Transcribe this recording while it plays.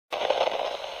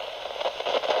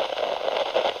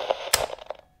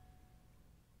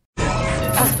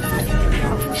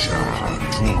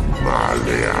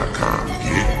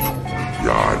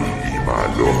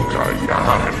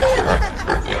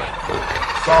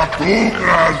Walked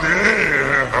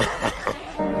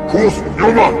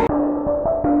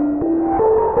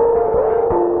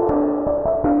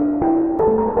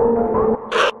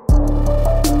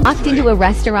into a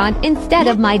restaurant instead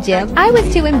of my gym. I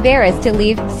was too embarrassed to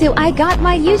leave, so I got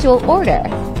my usual order.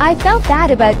 I felt bad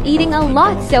about eating a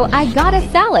lot, so I got a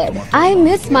salad. I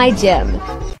miss my gym.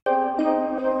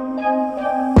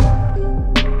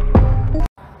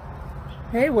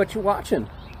 Hey, what you watching?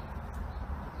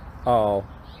 Oh,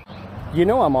 you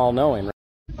know I'm all-knowing, right?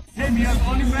 Hey, we have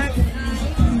OnlyFans. We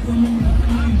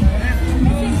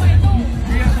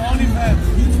have OnlyFans.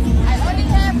 I only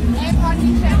have air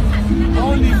condition.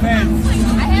 OnlyFans.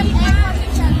 I have air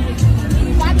condition.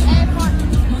 One air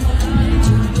condition.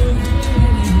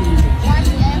 One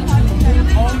air condition.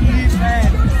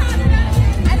 OnlyFans.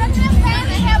 I don't have fan,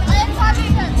 I have air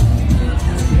condition.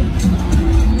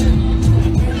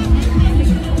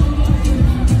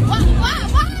 Why?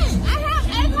 I have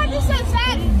air condition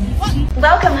fan.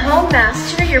 Welcome home,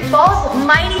 Master. Your ball's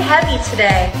mighty heavy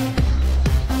today.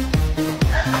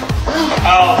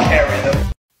 I'll carry them.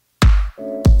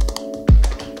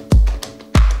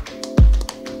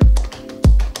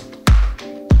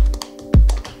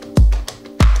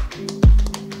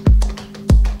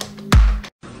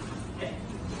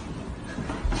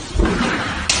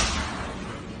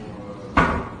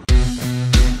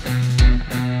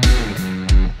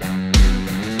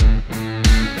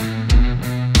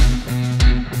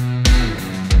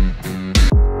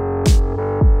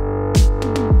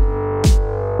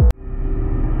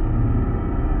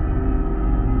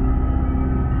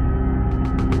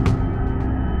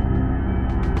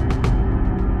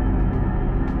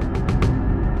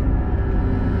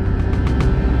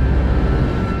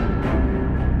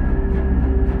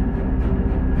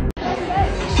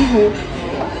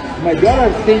 My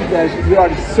daughter thinks that you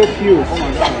are so cute. Oh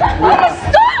my god.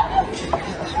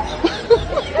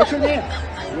 Stop! What's your name?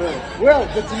 Will,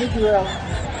 good to meet you, Will.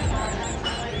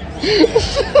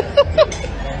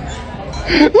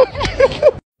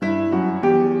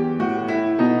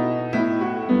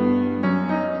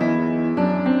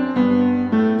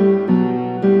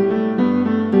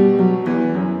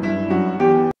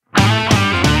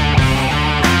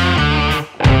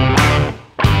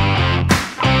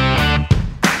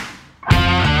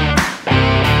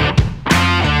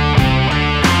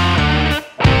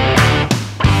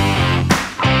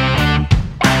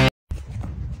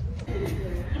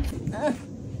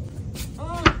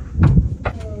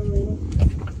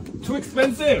 Too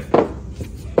expensive.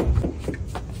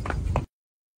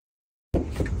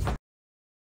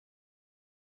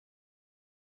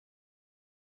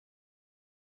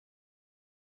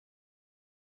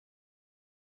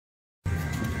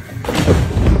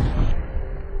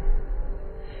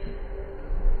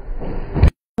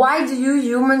 Why do you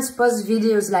humans post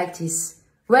videos like this?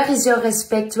 Where is your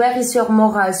respect? Where is your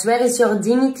morals? Where is your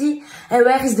dignity? And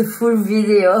where is the full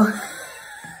video?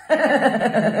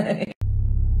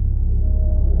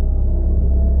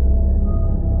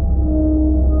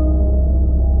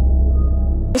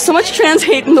 There's so much trans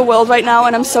hate in the world right now,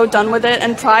 and I'm so done with it,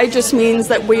 and pride just means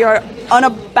that we are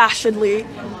unabashedly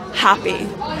happy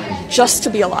just to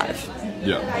be alive.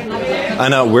 Yeah.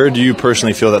 And where do you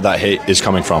personally feel that hate is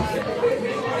coming from?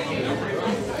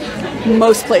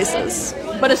 Most places,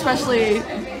 but especially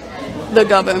the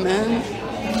government.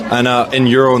 And in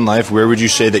your own life, where would you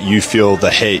say that you feel the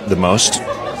hate the most?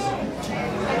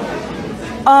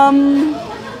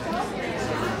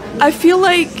 I feel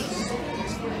like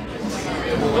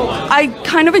I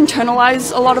kind of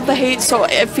internalize a lot of the hate, so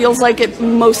it feels like it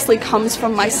mostly comes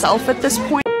from myself at this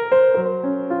point.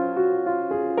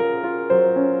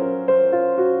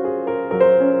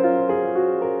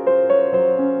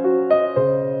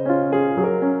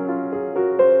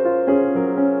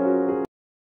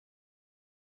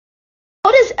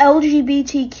 What does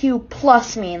LGBTQ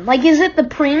plus mean? Like, is it the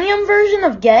premium version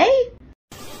of gay?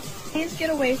 Please get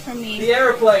away from me. The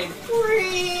airplane.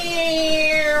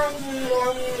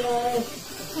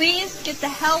 Please get the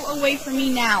hell away from me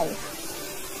now.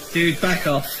 Dude, back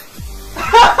off.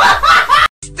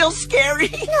 Still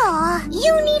scary? Aw,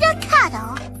 you need a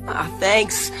cuddle. Ah,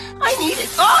 thanks. I need it.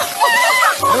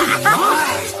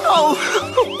 Oh,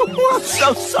 I'm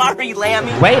so sorry,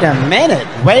 Lammy. Wait a minute.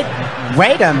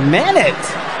 Wait a minute.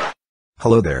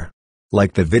 Hello there.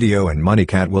 Like the video and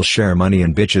Moneycat will share money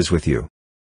and bitches with you.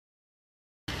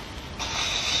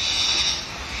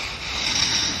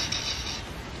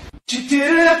 You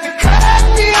didn't have to cut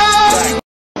me off.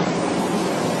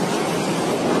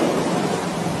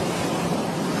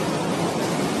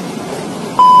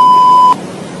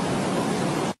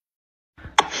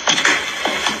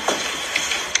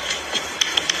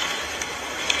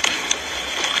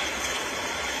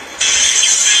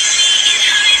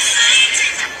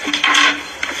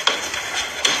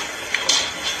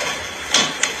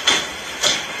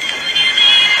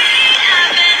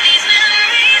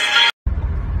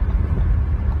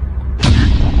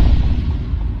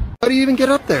 get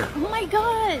up there? Oh my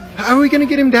god. How are we gonna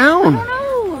get him down? I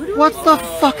don't know. What the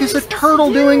fuck is a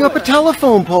turtle doing up a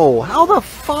telephone pole? How the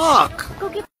fuck? Go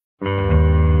get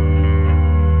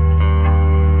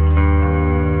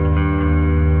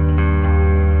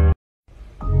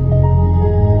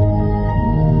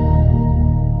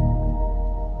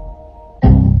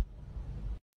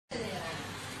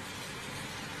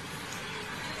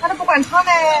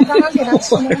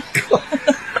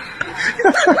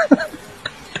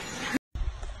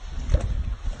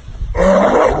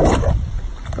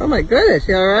Oh my goodness,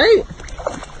 you alright?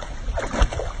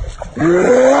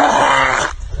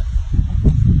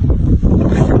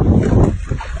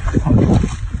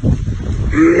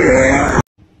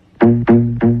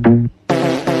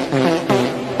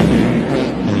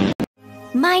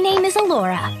 My name is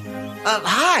Alora.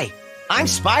 Hi. I'm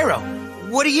Spyro.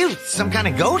 What are you, some kind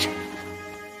of goat?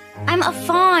 I'm a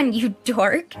fawn, you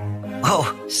dork.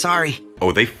 Oh, sorry.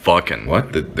 Oh, they fucking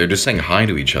what? They're just saying hi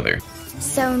to each other.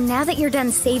 So now that you're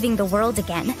done saving the world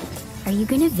again, are you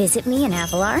gonna visit me in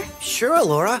Avalar? Sure,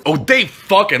 Alora. Oh, they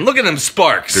fucking look at them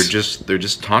sparks. They're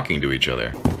just talking to each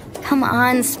other. Come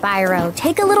on, Spyro,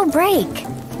 take a little break.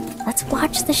 Let's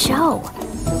watch the show.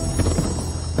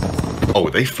 Oh,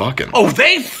 they fucking. Oh,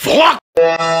 they fuck.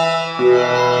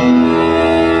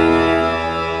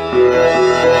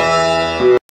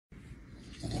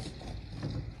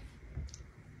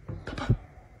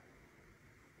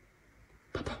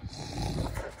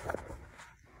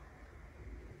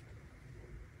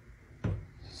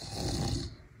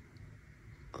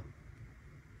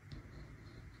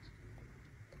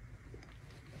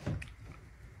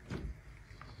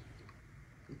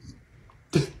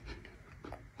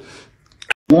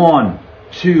 One,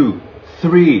 2,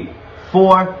 3,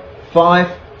 4,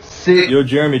 5, 6. Yo,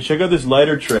 Jeremy, check out this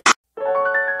lighter trick.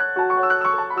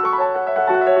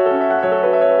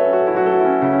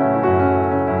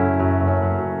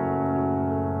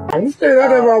 I'm staying out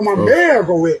there on my bed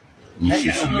go with. Yeah.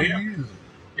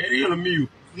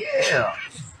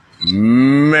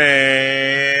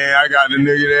 Man, I got the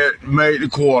nigga that made the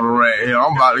quarter right here.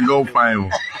 I'm about to go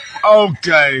famous.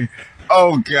 Okay.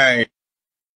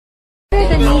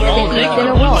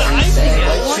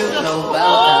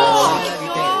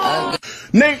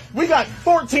 Nate, we got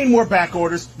 14 more back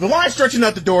orders. The line's stretching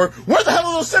out the door. Where the hell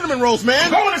are those cinnamon rolls, man?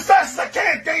 Going as fast as I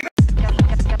can, Dana!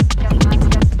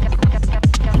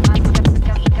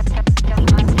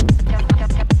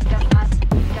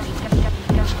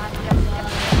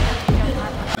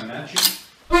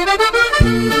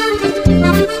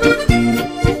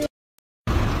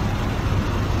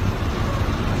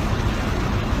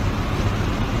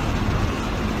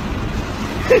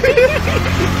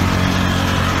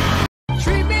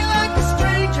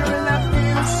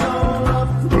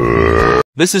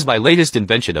 This is my latest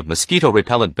invention of mosquito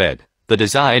repellent bed. The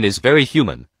design is very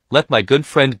human. Let my good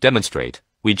friend demonstrate.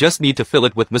 We just need to fill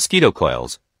it with mosquito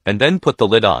coils, and then put the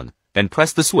lid on, and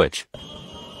press the switch.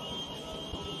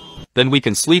 Then we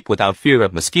can sleep without fear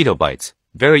of mosquito bites.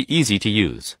 Very easy to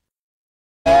use.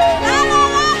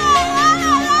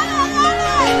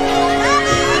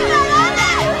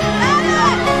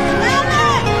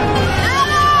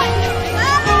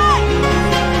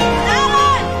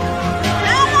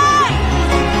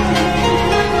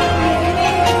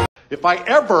 If I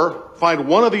ever find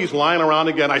one of these lying around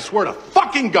again, I swear to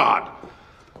fucking God,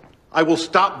 I will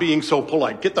stop being so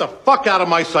polite. Get the fuck out of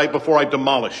my sight before I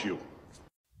demolish you.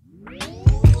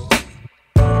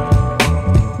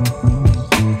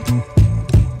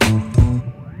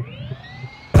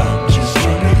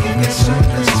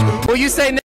 Will you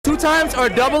say 2 times or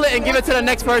double it and give it to the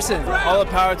next person? All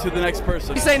the power to the next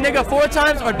person. You say nigga 4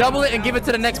 times or double it and give it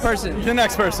to the next person? The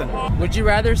next person. Would you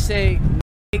rather say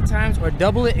 8 times or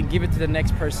double it and give it to the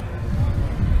next person?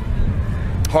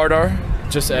 Hard R,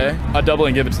 just A. I double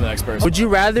and give it to the next person. Would you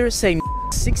rather say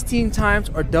 16 times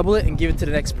or double it and give it to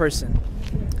the next person?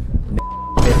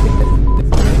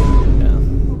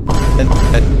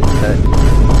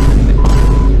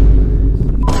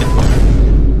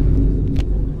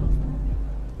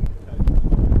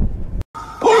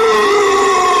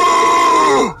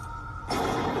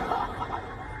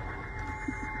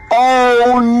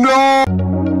 Oh no!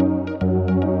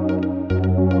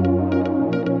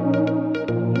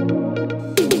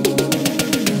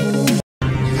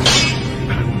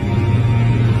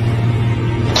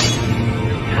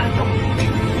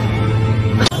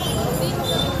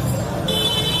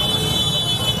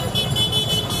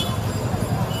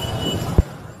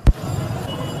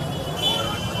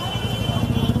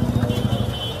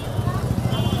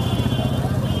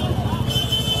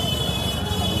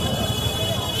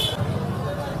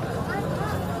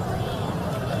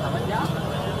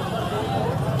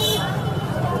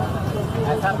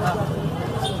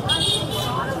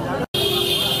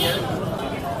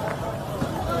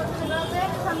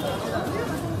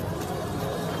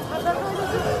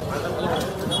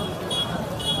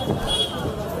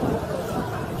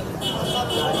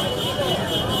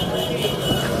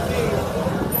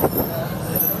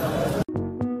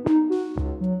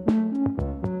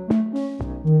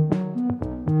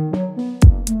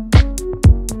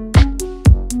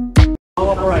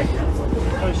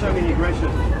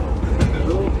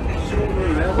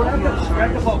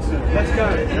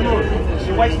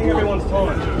 wasting everyone's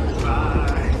time.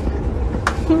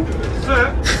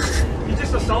 Sir, you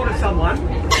just assaulted someone.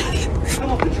 Come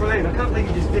off the train. I can't believe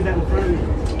you just did that in front of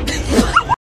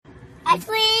me.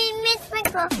 Actually, Miss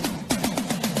Sprinkle.